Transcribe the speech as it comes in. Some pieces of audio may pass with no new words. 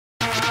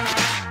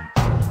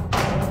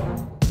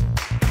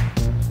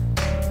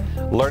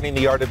Learning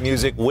the art of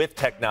music with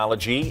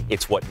technology.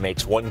 It's what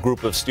makes one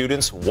group of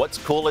students what's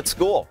cool at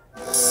school.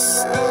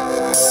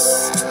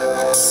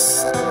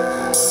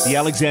 The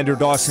Alexander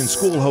Dawson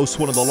School hosts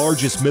one of the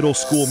largest middle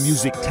school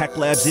music tech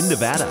labs in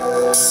Nevada.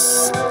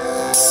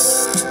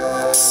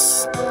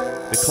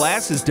 The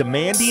class is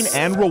demanding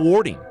and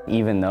rewarding.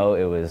 Even though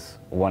it was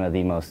one of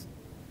the most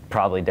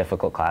probably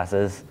difficult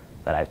classes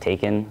that I've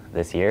taken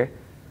this year,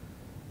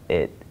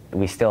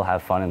 we still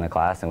have fun in the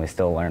class and we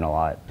still learn a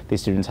lot.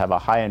 These students have a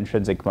high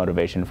intrinsic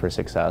motivation for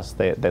success.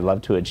 They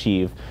love to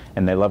achieve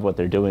and they love what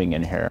they're doing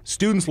in here.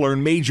 Students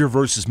learn major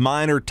versus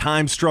minor,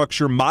 time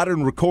structure,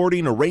 modern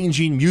recording,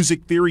 arranging,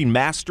 music theory,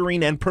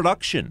 mastering, and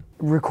production.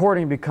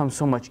 Recording becomes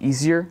so much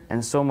easier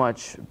and so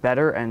much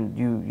better, and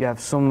you have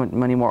so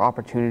many more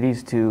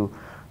opportunities to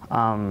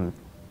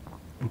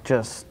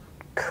just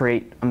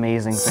create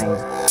amazing things.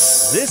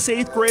 This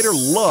 8th grader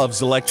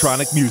loves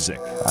electronic music.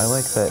 I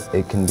like that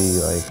it can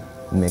be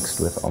mixed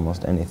with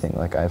almost anything.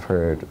 I've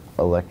heard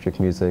electric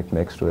music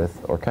mixed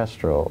with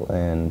orchestral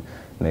and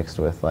mixed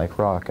with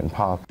rock and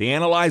pop. They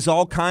analyze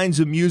all kinds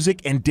of music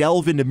and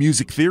delve into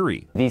music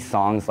theory. These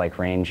songs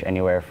range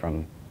anywhere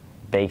from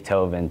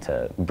Beethoven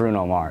to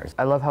Bruno Mars.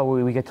 I love how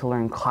we get to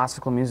learn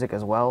classical music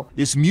as well.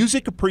 This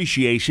music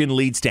appreciation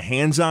leads to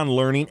hands-on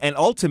learning and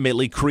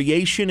ultimately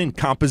creation and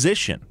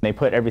composition. They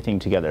put everything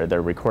together,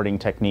 their recording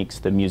techniques,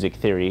 the music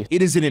theory.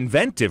 It is an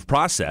inventive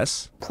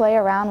process. Play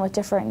around with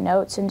different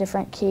notes and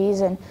different keys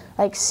and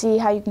see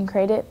how you can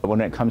create it. When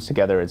it comes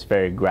together, it's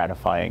very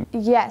gratifying.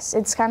 Yes,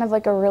 it's kind of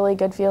a really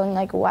good feeling,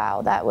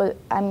 wow,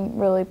 I'm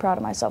really proud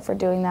of myself for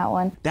doing that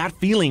one. That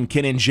feeling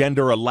can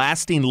engender a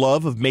lasting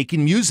love of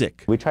making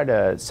music. We try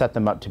to set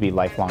them up to be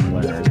lifelong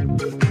learners.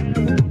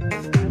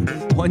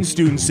 One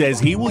student says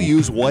he will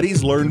use what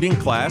he's learned in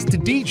class to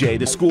DJ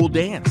the school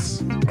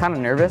dance. Kind of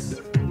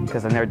nervous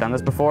because I've never done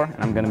this before,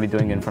 and I'm going to be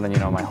doing it in front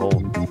of my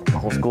whole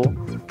school,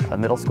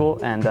 middle school,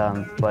 and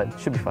but it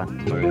should be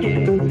fun.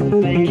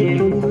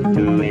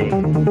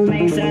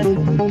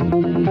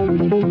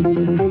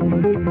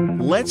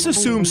 Let's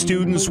assume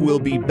students will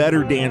be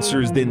better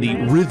dancers than the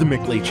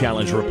rhythmically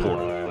challenged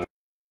reporter.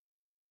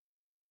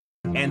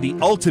 And the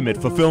ultimate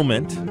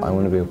fulfillment. I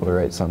want to be able to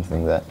write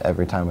something that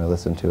every time I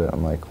listen to it,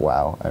 I'm like,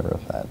 wow, I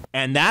wrote that.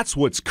 And that's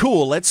what's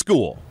cool at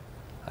school.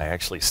 I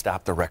actually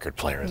stopped the record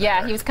player there.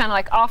 Yeah, he was kind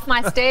of off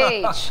my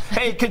stage.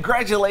 Hey,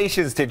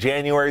 congratulations to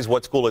January's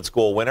What's Cool at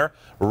School winner,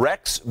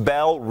 Rex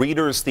Bell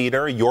Readers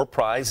Theater. Your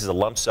prize is a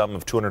lump sum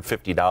of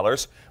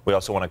 $250. We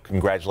also want to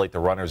congratulate the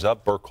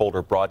runners-up,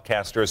 Burkholder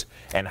Broadcasters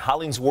and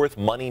Hollingsworth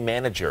Money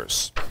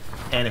Managers.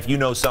 And if you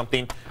know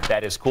something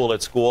that is cool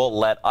at school,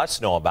 let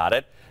us know about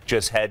it.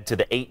 Just head to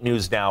the 8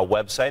 News Now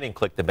website and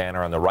click the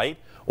banner on the right,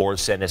 or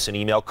send us an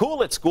email,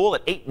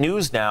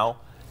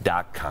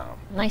 coolatschool@8newsnow.com.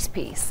 Nice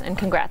piece, and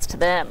congrats to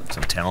them.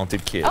 Some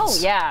talented kids. Oh,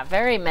 yeah,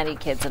 very many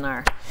kids in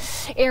our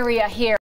area here.